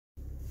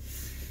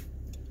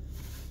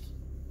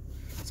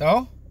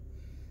So,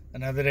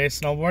 another day of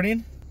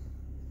snowboarding.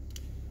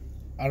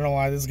 I don't know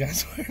why this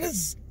guy's wearing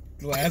his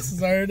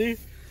glasses already.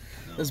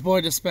 No. This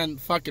boy just spent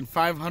fucking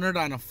 $500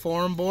 on a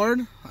foreign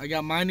board. I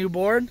got my new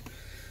board.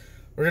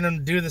 We're gonna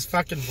do this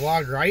fucking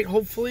vlog right,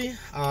 hopefully.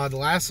 The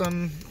last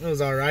one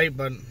was alright,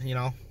 but you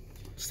know,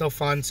 still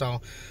fun,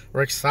 so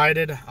we're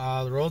excited.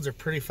 The roads are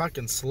pretty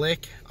fucking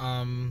slick.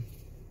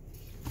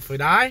 If we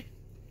die,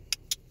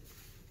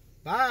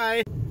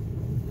 bye.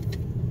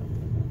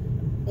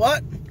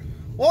 What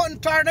in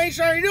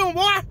tarnation are you doing,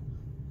 boy?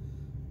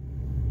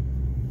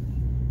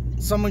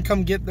 Someone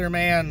come get their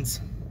mans.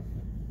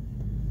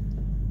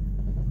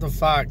 The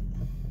fuck?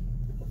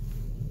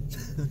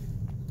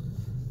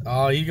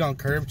 Oh, you gonna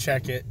curb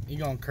check it. You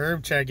gonna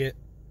curb check it.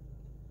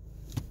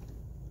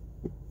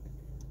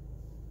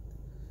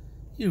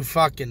 You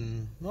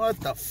fucking... What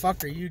the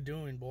fuck are you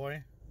doing,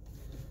 boy?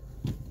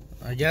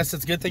 I guess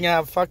it's a good thing I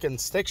have fucking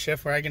stick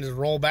shift where I can just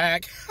roll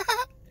back.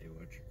 Hey,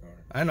 what's your car?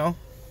 I know.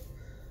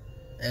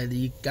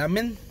 Eddie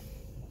coming?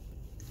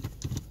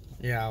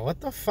 Yeah,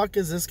 what the fuck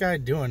is this guy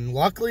doing?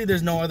 Luckily,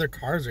 there's no other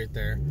cars right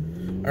there.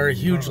 Or a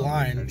huge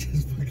line.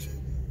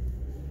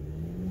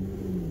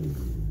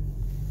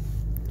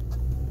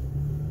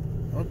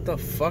 What the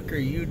fuck are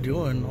you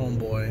doing,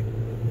 homeboy?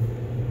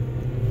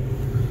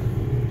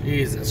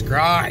 Jesus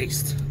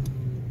Christ.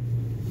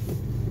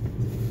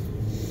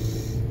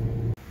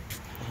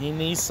 He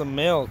needs some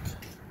milk.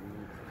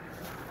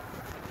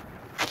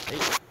 Hey.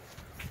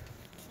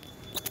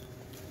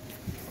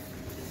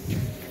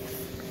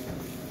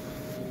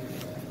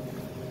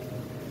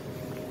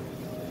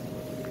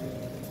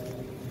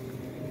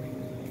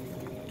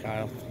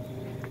 Kyle.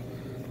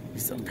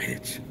 He's a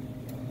bitch.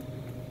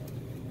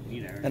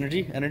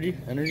 Energy.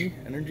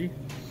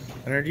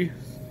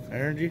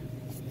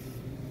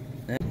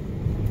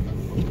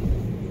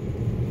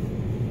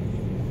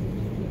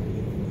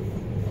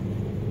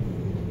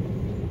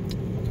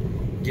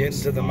 Getting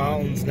to the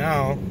mountains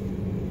now.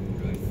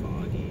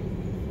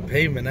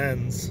 Pavement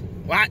ends.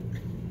 What?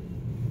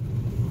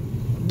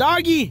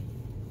 Doggy!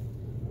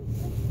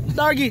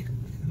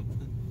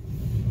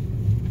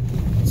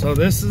 So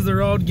this is the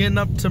road getting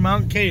up to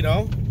Mount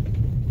Cato.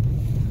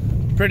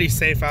 Pretty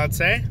safe, I'd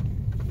say.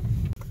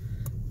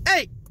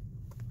 Hey!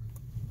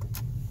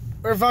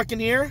 We're fucking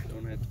here.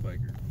 Don't hit the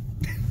biker.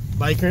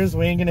 Bikers,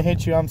 we ain't gonna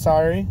hit you, I'm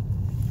sorry.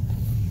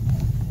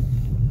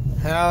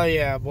 Hell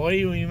yeah,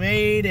 boy, we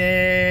made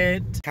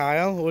it.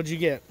 Kyle, what'd you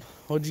get?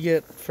 What'd you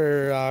get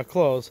for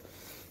clothes?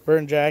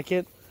 Burn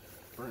jacket.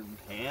 Burn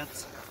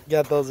pants.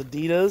 Got those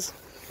Adidas.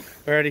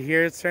 We're already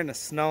here. It's starting to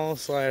snow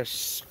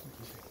slash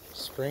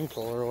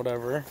sprinkle or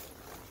whatever.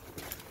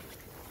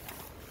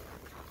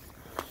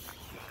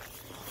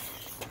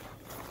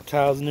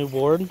 Kyle's new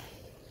board.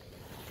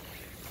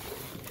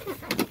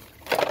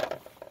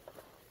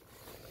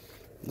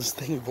 This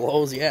thing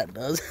blows. Yeah, it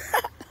does.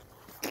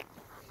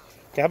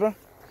 Cabra?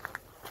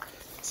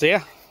 So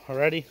yeah, we're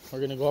ready. We're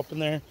gonna go up in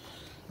there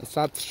and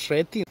start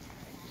shredding.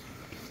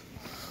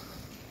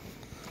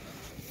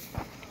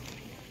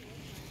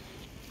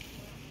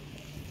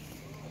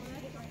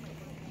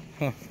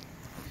 Huh.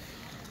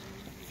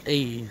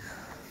 Hey.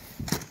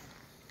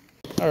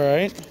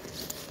 Alright.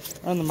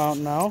 On the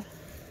mountain now.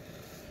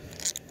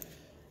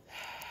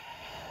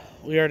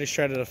 We already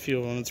shredded a few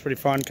of them. It's pretty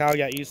fun. Kyle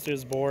got used to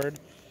his board.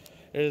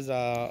 There's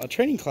a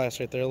training class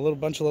right there, a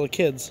bunch of little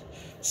kids.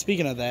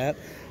 Speaking of that,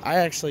 I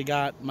actually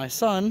got my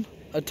son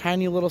a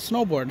tiny little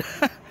snowboard.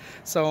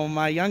 So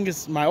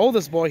my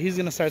oldest boy, he's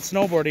gonna start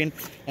snowboarding,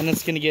 and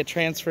it's gonna get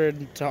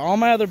transferred to all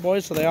my other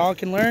boys so they all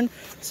can learn,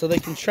 so they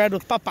can shred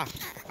with Papa.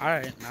 All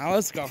right, now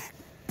let's go.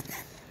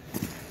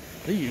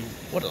 Ew,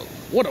 what a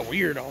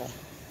weirdo.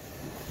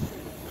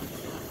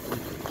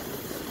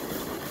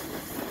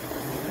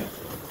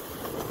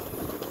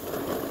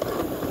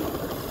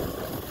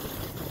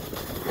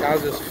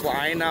 Kyle's just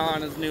flying now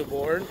on his new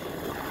board.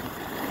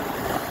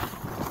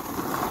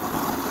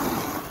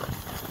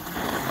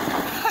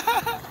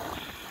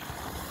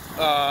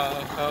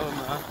 Hell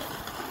no.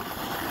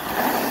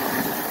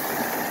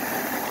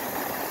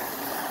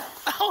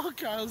 Oh,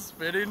 Kyle's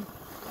spinning.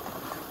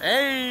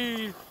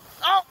 Hey!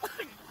 Oh,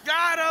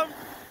 got him!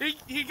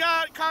 He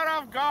got caught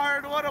off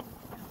guard. What a...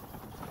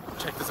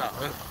 Check this out.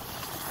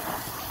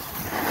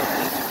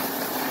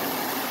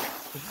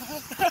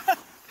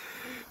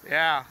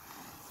 Yeah.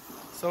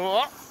 So,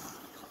 oh,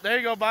 there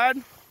you go,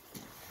 bud.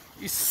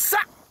 You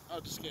suck! Oh,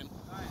 just kidding.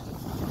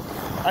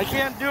 I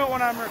can't do it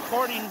when I'm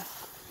recording.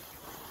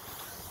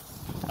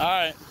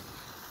 Alright.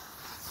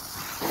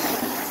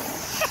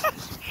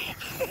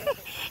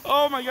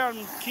 Oh my god,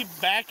 keep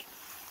back.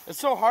 It's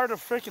so hard to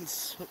freaking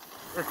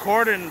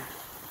record and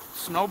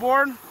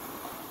snowboard.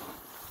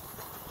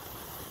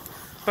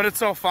 But it's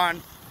so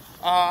fun.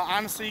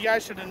 Honestly, you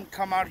guys should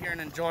come out here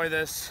and enjoy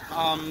this.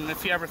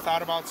 If you ever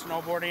thought about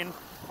snowboarding,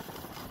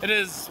 it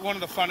is one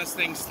of the funnest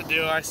things to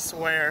do, I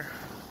swear.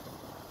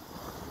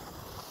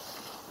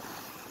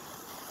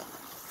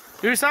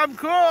 Do something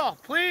cool,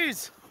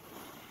 please.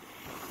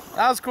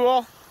 That was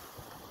cool.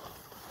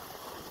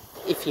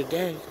 If you're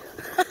gay.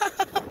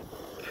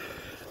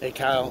 Hey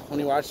Kyle, when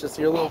you watch this,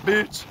 you're a little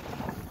bitch.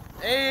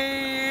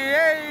 Hey,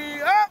 hey,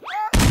 up,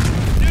 up.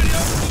 Dude, you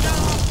got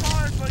off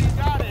hard, but you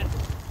got it.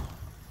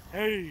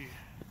 Hey.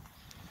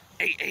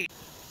 Hey, hey.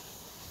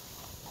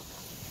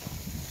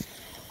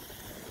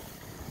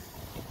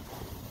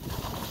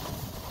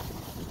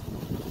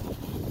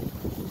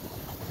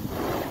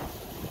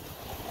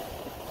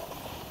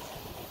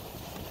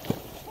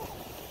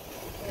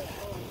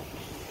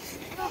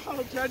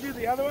 Oh, can I do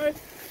the other way?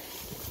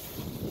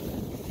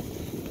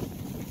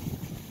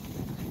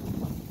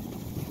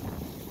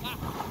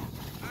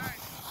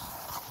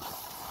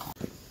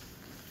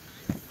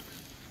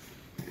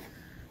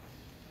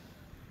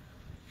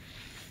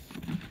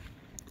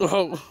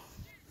 Oh,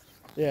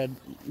 yeah,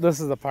 this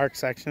is the park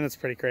section. It's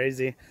pretty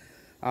crazy.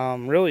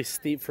 Really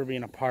steep for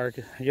being a park.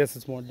 I guess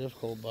it's more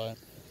difficult, but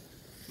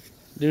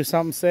do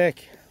something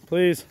sick,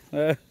 please.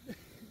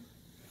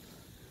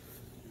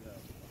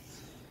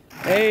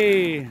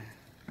 Hey,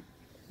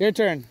 your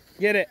turn.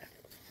 Get it.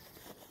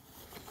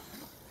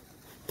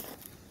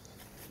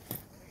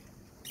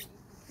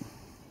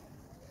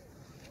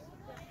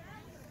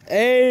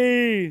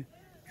 Hey,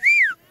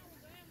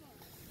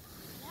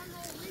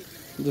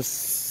 the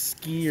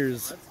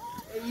skiers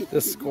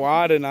just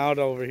squatting out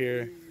over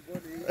here.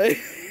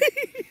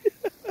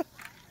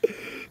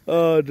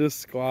 Oh,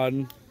 just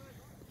squatting.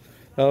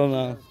 I don't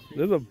know.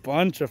 There's a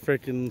bunch of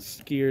freaking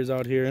skiers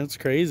out here. It's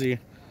crazy.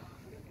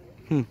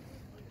 Hey,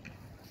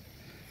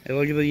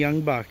 look at the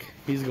young buck.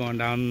 He's going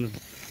down.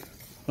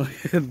 Look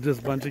at this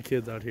bunch of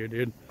kids out here,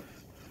 dude.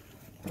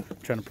 I'm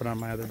trying to put on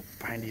my other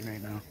binding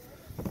right now.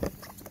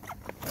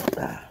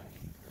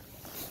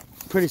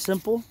 Pretty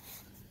simple.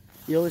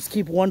 You always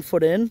keep one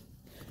foot in, and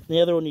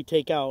the other one you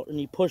take out, and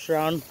you push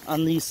around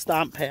on these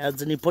stomp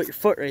pads, and you put your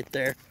foot right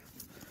there.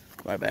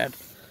 My bad.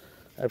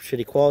 I have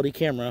shitty quality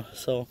camera,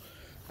 so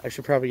I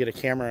should probably get a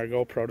camera or a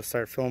GoPro to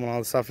start filming all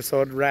the stuff.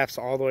 So it wraps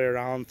all the way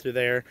around through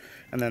there,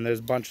 and then there's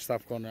a bunch of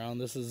stuff going around.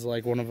 This is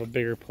like one of the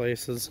bigger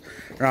places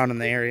around in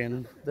the area,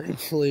 and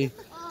thankfully,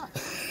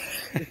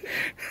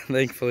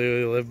 thankfully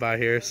we live by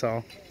here.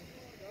 So,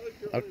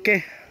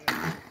 okay.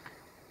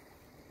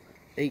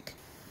 8.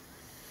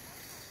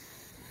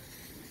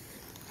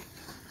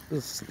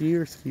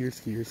 Skier.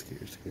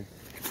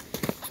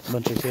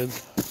 Bunch of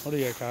kids. What do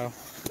you got, Kyle?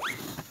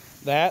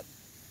 That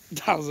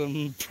was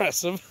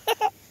impressive.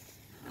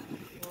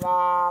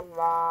 Guy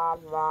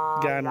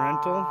in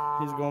rental.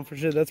 He's going for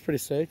shit. That's pretty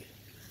sick.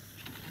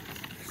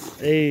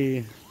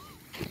 Hey.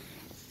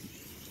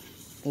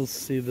 Let's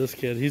see this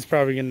kid. He's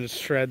probably going to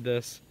shred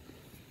this.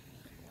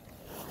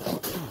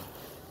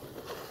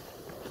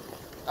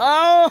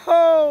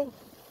 Oh!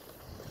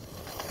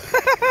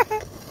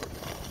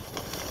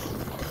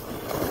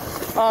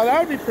 Oh, that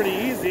would be pretty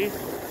easy.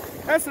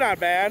 That's not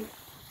bad.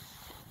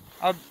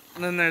 And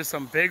then there's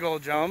some big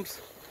old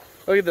jumps.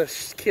 Look at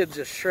this kid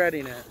just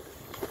shredding it.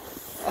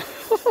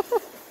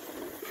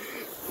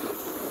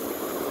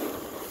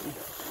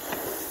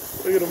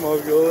 Look at him all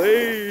go,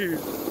 hey.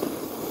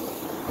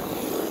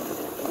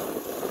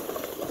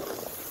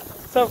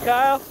 What's up,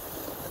 Kyle?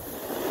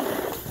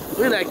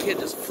 Look at that kid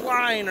just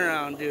flying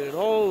around, dude.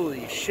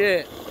 Holy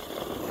shit.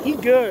 He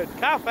good.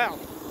 Kyle fell.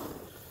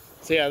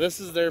 So yeah, this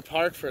is their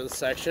park for the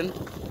section.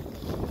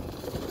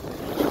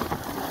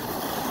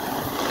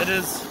 It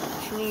is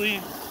truly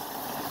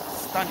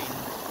stunning.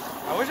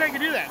 I wish I could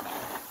do that.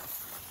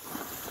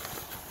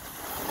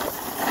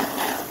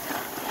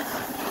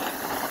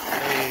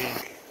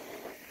 Hey.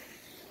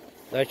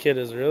 That kid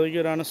is really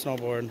good on a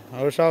snowboard.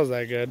 I wish I was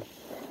that good.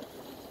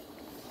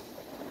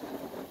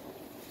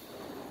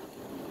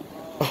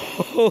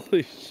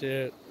 Holy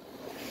shit.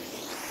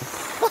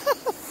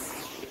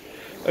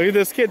 Look at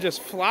this kid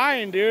just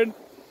flying, dude.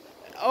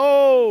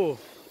 Oh.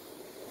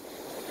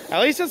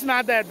 At least it's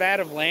not that bad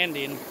of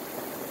landing.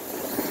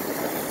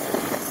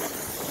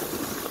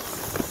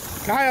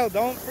 Kyle,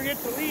 don't forget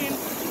to lean.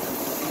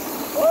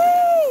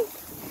 Woo!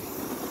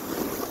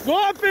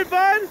 Go up it,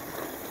 bud.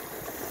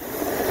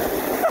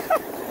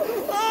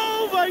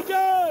 Oh my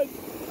God.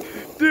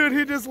 Dude,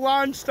 he just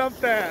launched up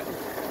that.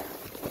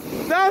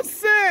 That was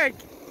sick.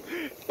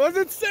 Was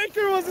it sick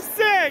or was it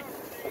sick?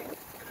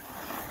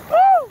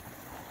 Woo!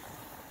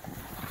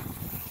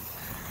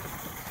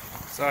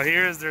 So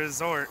here's the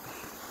resort.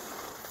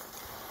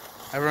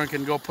 Everyone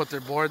can go put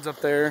their boards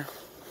up there.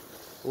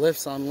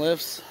 Lifts on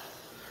lifts.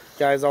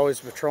 Guys always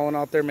patrolling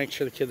out there, make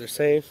sure the kids are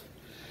safe.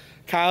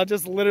 Kyle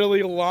just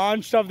literally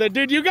launched up there.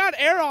 Dude, you got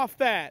air off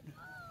that.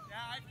 Yeah,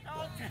 I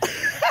felt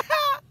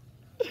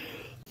it.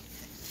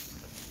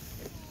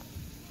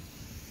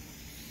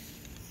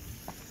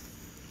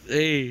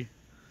 Hey.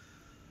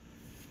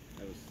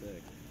 That was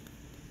sick.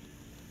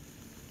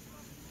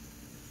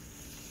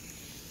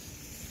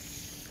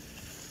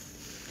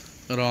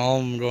 Look at all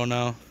of them go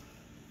now.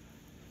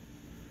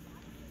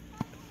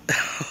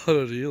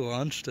 Oh, you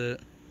launched it.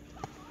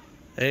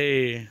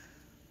 Hey.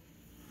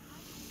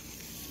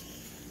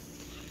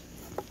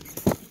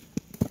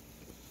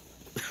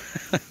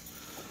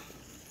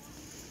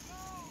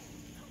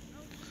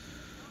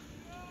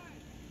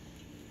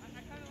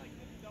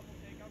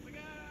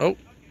 Oh.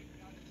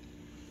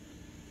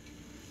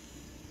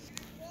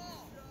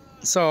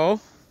 So,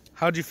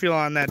 how'd you feel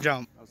on that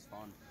jump? That was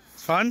fun.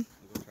 It's fun?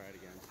 We'll go try it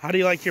again. How do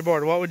you like your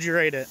board? What would you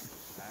rate it?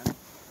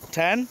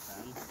 10. 10?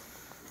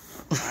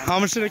 How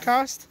much did it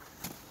cost?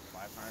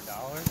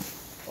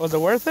 $500. Was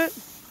it worth it?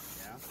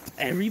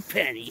 Yeah. Every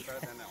penny. Better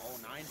than the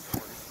 09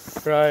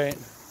 board. Right.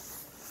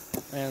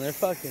 Man, they're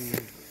fucking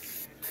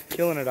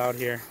killing it out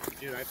here.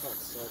 Dude, I felt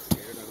so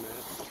scared on that.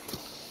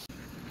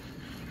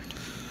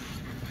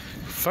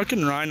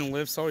 Fucking Rhino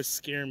lifts always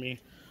scare me.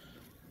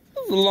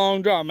 This is a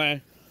long drop,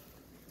 man.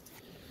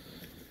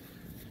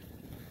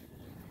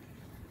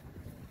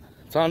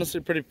 It's honestly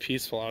pretty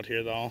peaceful out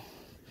here, though.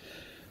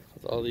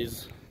 With all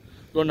these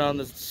going down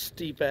this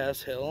steep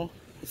ass hill.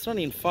 It's not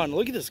even fun.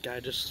 Look at this guy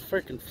just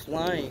freaking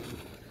flying.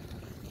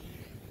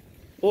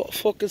 What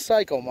fucking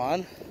psycho,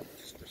 man?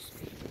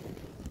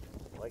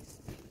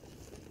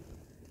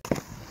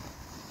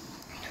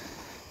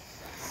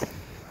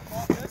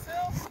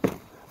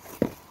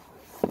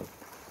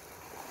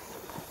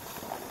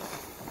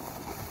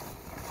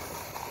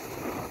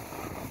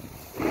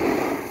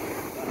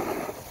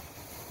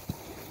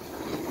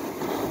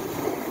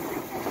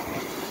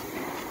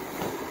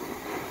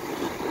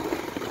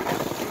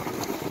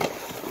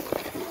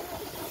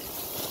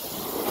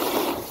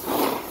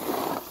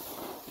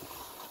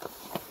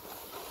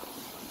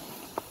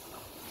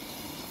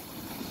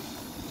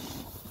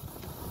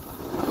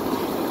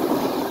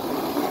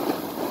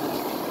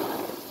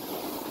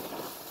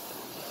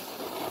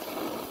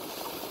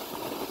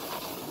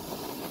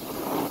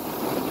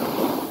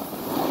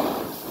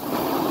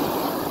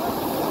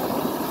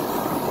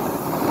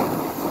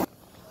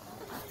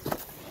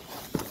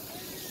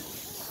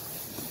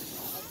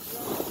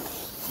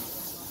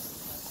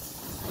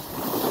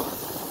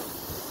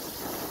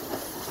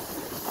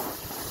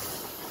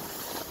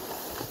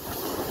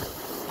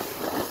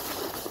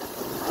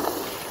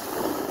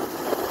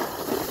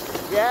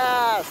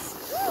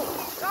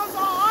 Yes! That was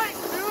all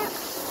ice, dude!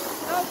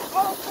 That was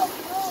all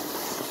fucking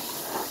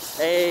ice!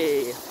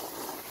 Hey!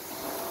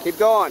 Keep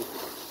going.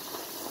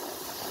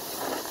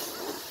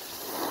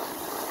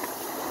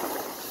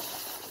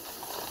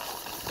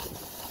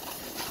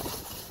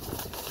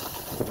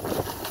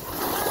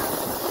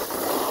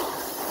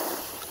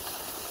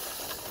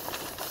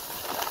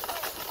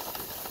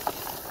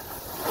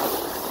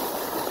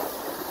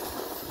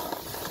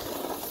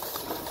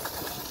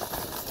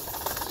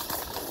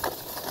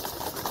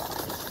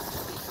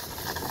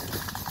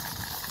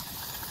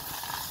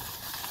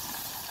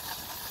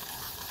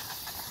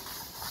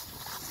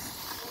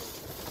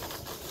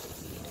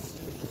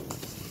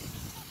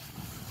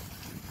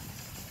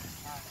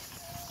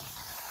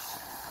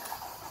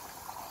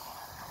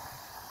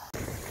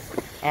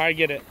 I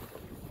get it.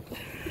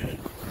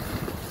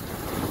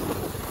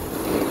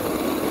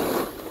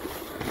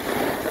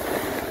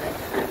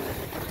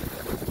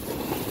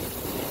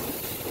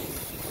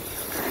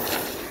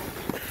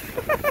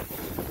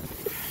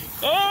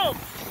 Oh!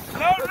 No,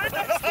 right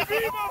next to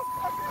me!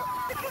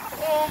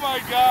 Oh my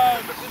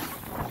god.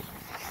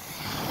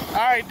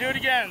 Alright, do it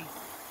again.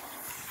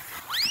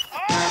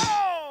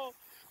 Oh!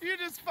 You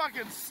just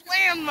fucking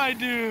slammed my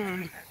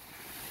dude.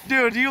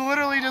 Dude, you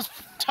literally just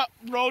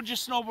rode your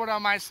snowboard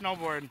on my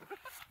snowboard.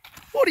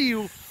 What are you,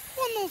 one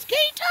of those gay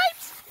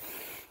types?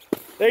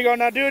 There you go,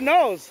 now do a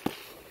nose.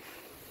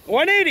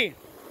 180.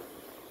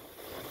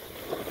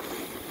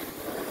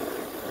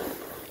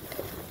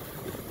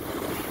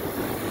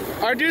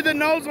 Or do the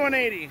nose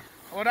 180.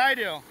 What'd I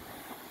do?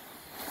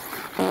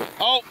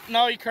 Oh,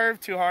 no, you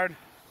curved too hard.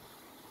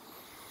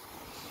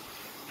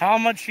 How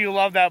much you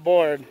love that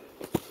board.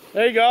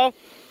 There you go.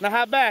 Now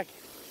hop back.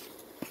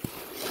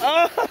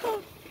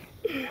 Oh!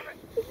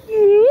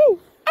 Ow,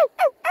 ow,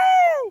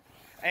 ow.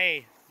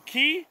 Hey,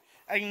 key,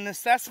 a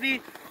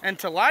necessity, and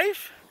to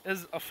life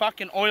is a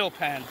fucking oil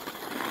pen.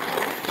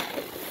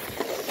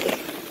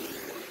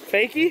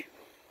 Fakey?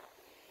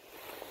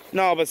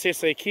 No, but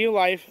seriously, key to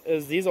life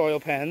is these oil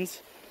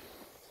pens.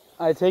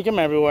 I take them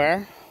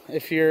everywhere.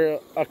 If you're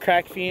a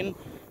crack fiend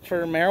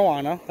for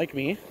marijuana, like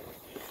me,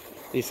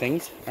 these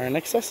things are a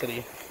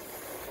necessity.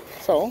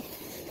 So,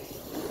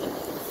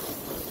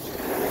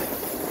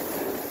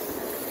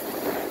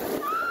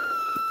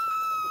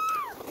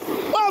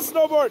 oh,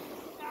 snowboard!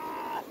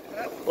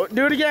 Oh,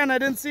 do it again, I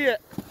didn't see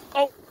it.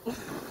 Oh!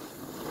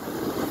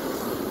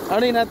 I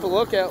don't even have to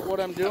look at what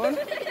I'm doing.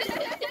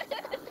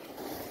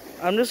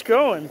 I'm just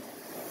going.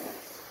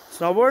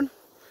 Snowboard?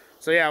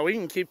 So yeah, we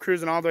can keep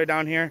cruising all the way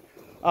down here.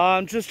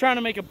 Just trying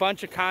to make a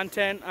bunch of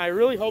content. I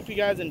really hope you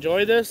guys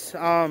enjoy this.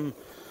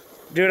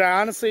 Dude,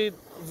 I honestly,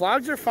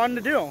 vlogs are fun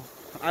to do.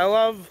 I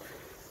love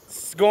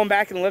going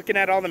back and looking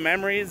at all the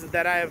memories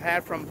that I have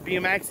had from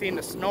BMXing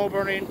to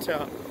snowboarding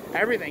to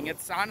everything.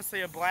 It's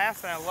honestly a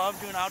blast, and I love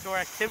doing outdoor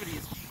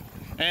activities.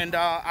 And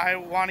I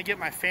want to get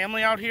my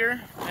family out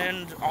here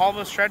and all of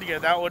us try together.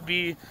 That would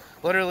be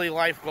literally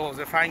life goals,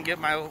 if I can get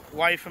my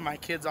wife and my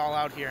kids all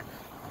out here.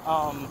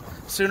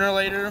 Sooner or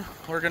later,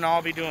 we're gonna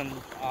all be doing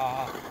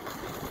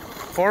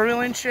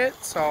four-wheeling shit,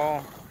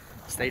 so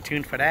stay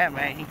tuned for that,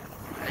 man.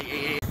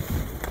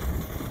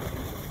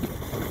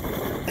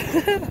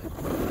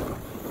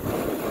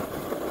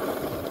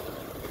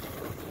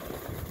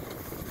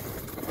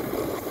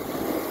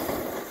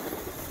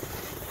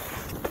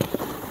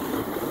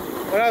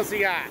 else you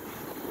got?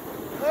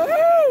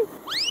 Woo!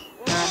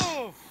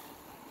 Woo!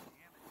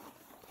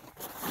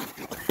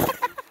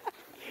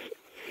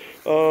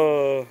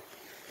 Oh,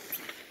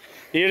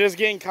 you're just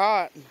getting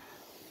caught.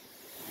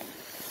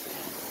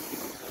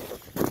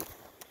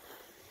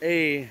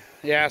 Hey,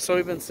 yeah, so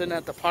we've been sitting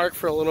at the park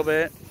for a little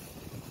bit.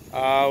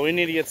 We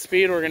need to get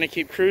speed. We're gonna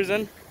keep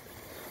cruising.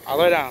 I'll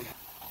lay down.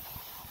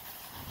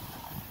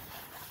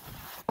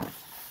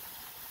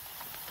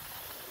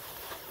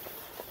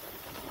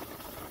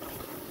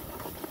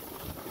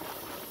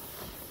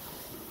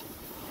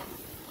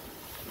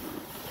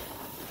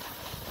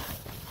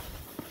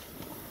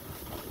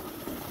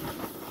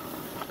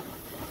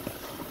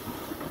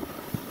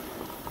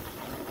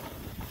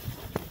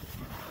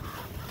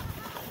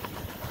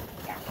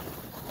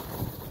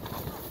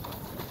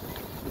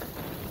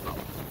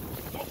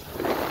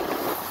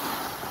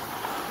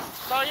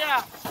 So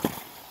yeah,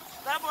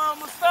 that boy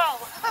almost fell.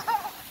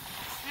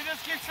 You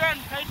just keep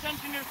treading, pay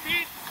attention to your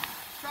feet.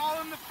 It's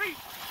all in the feet,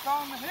 it's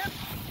all in the hips.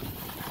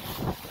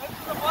 This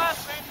is a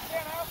blast, man. You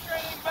can't ask for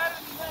anything better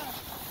than that.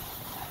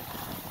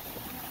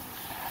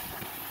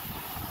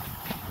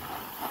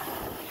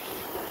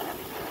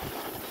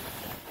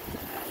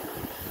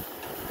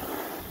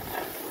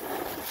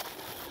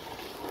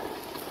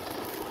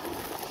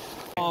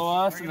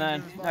 Follow us, and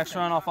then next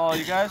run I'll follow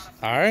you guys.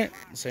 All right,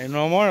 say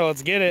no more.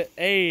 Let's get it.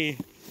 Hey,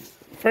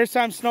 first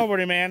time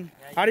snowboarding, man.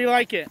 How do you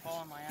like it? Fall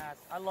on my ass.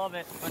 I love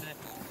it, but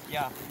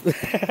yeah.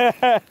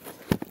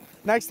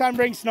 Next time,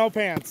 bring snow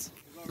pants.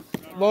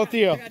 Both of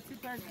you. I got 2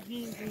 pairs of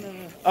jeans in the...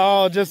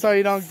 Oh, just so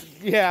you don't.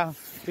 Yeah,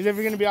 because if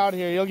you're gonna be out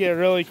here, you'll get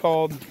really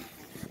cold.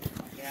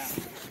 Yeah.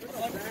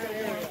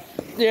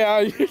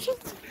 Yeah,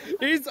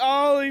 he's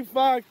holy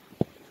fuck.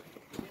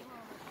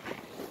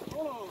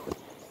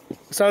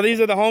 So these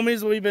are the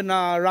homies we've been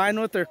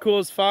riding with. They're cool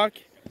as fuck.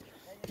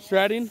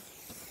 Shredding.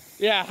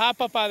 Yeah,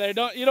 hop up out of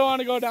there. You don't want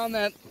to go down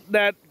that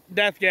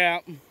death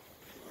gap.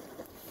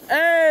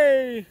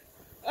 Hey!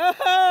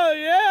 Oh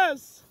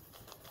yes!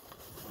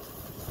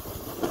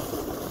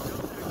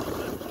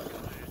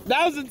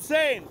 That was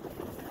insane.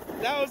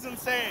 That was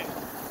insane.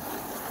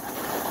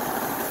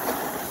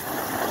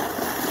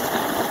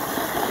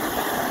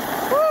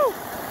 Woo!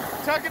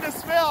 Tucking a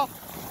spill.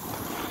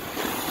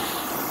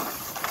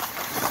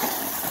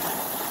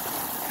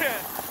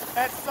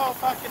 That's so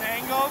fucking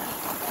angled.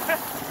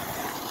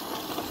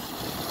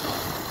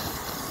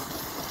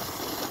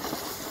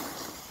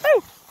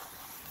 Woo!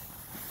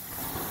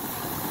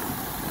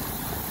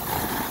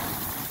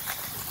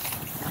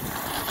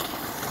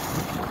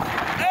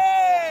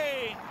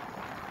 Hey!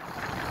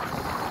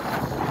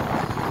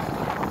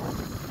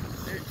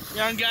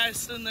 Young guys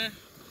sitting there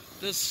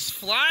just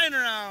flying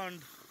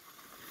around.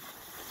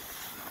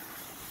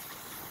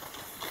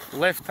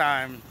 Lift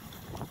time.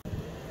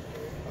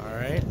 All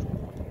right.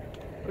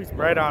 Looks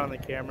bright on the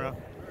camera.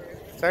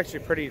 It's actually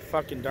pretty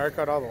fucking dark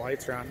out. All the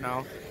lights are on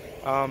now.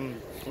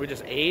 We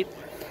just ate.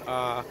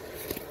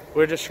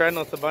 We're just shredding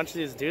with a bunch of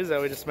these dudes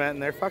that we just met,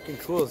 and they're fucking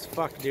cool as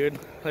fuck, dude.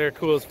 They're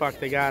cool as fuck.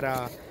 They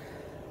got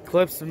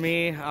clips of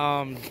me.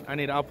 I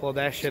need to upload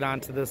that shit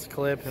onto this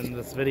clip and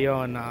this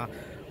video. And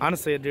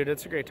honestly, dude,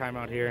 it's a great time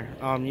out here.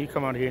 You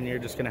come out here and you're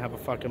just gonna have a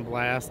fucking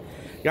blast.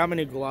 Got my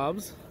new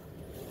gloves.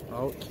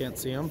 Oh, can't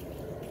see them.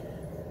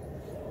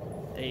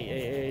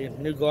 Hey,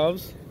 new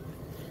gloves.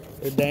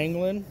 They're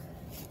dangling.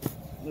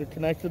 They're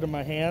connected to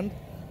my hand.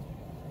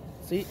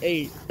 See,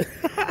 8.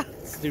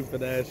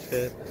 Stupid ass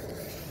shit.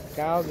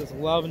 Kyle's just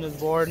loving his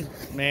board.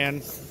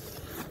 Man,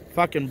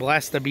 fucking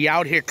blessed to be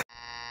out here.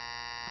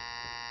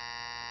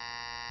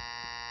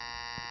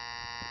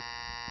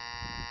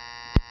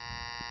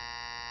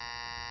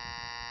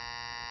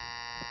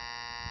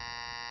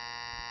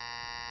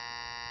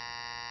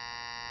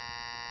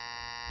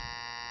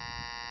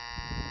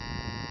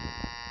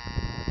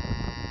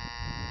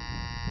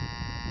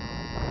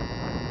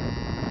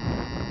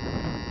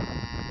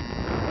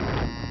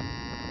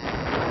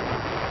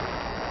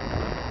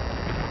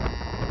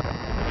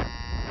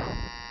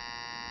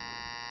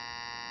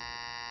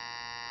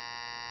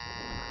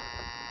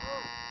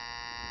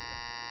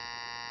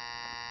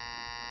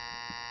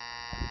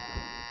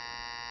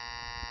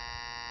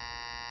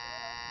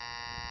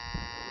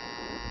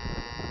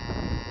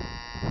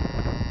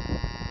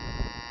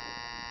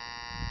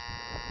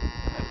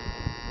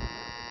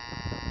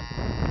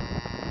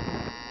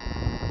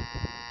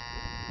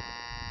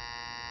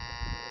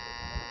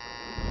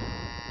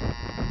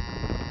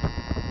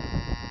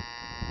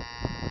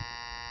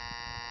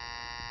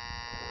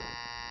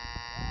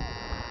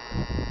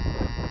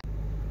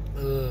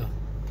 Ugh,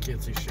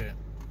 can't see shit.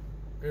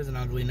 There's an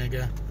ugly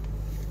nigga.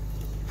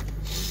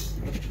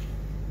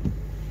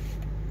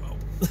 Oh.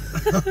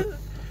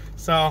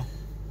 So,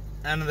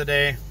 end of the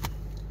day,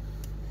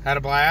 had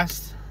a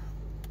blast.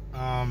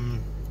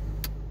 Couldn't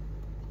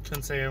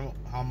say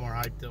how more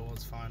hyped it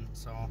was. Fun.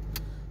 So,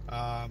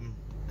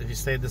 if you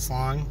stayed this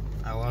long,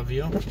 I love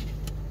you.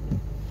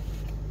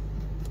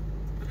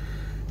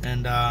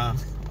 And I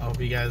hope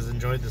you guys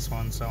enjoyed this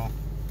one. So,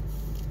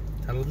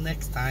 till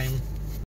next time.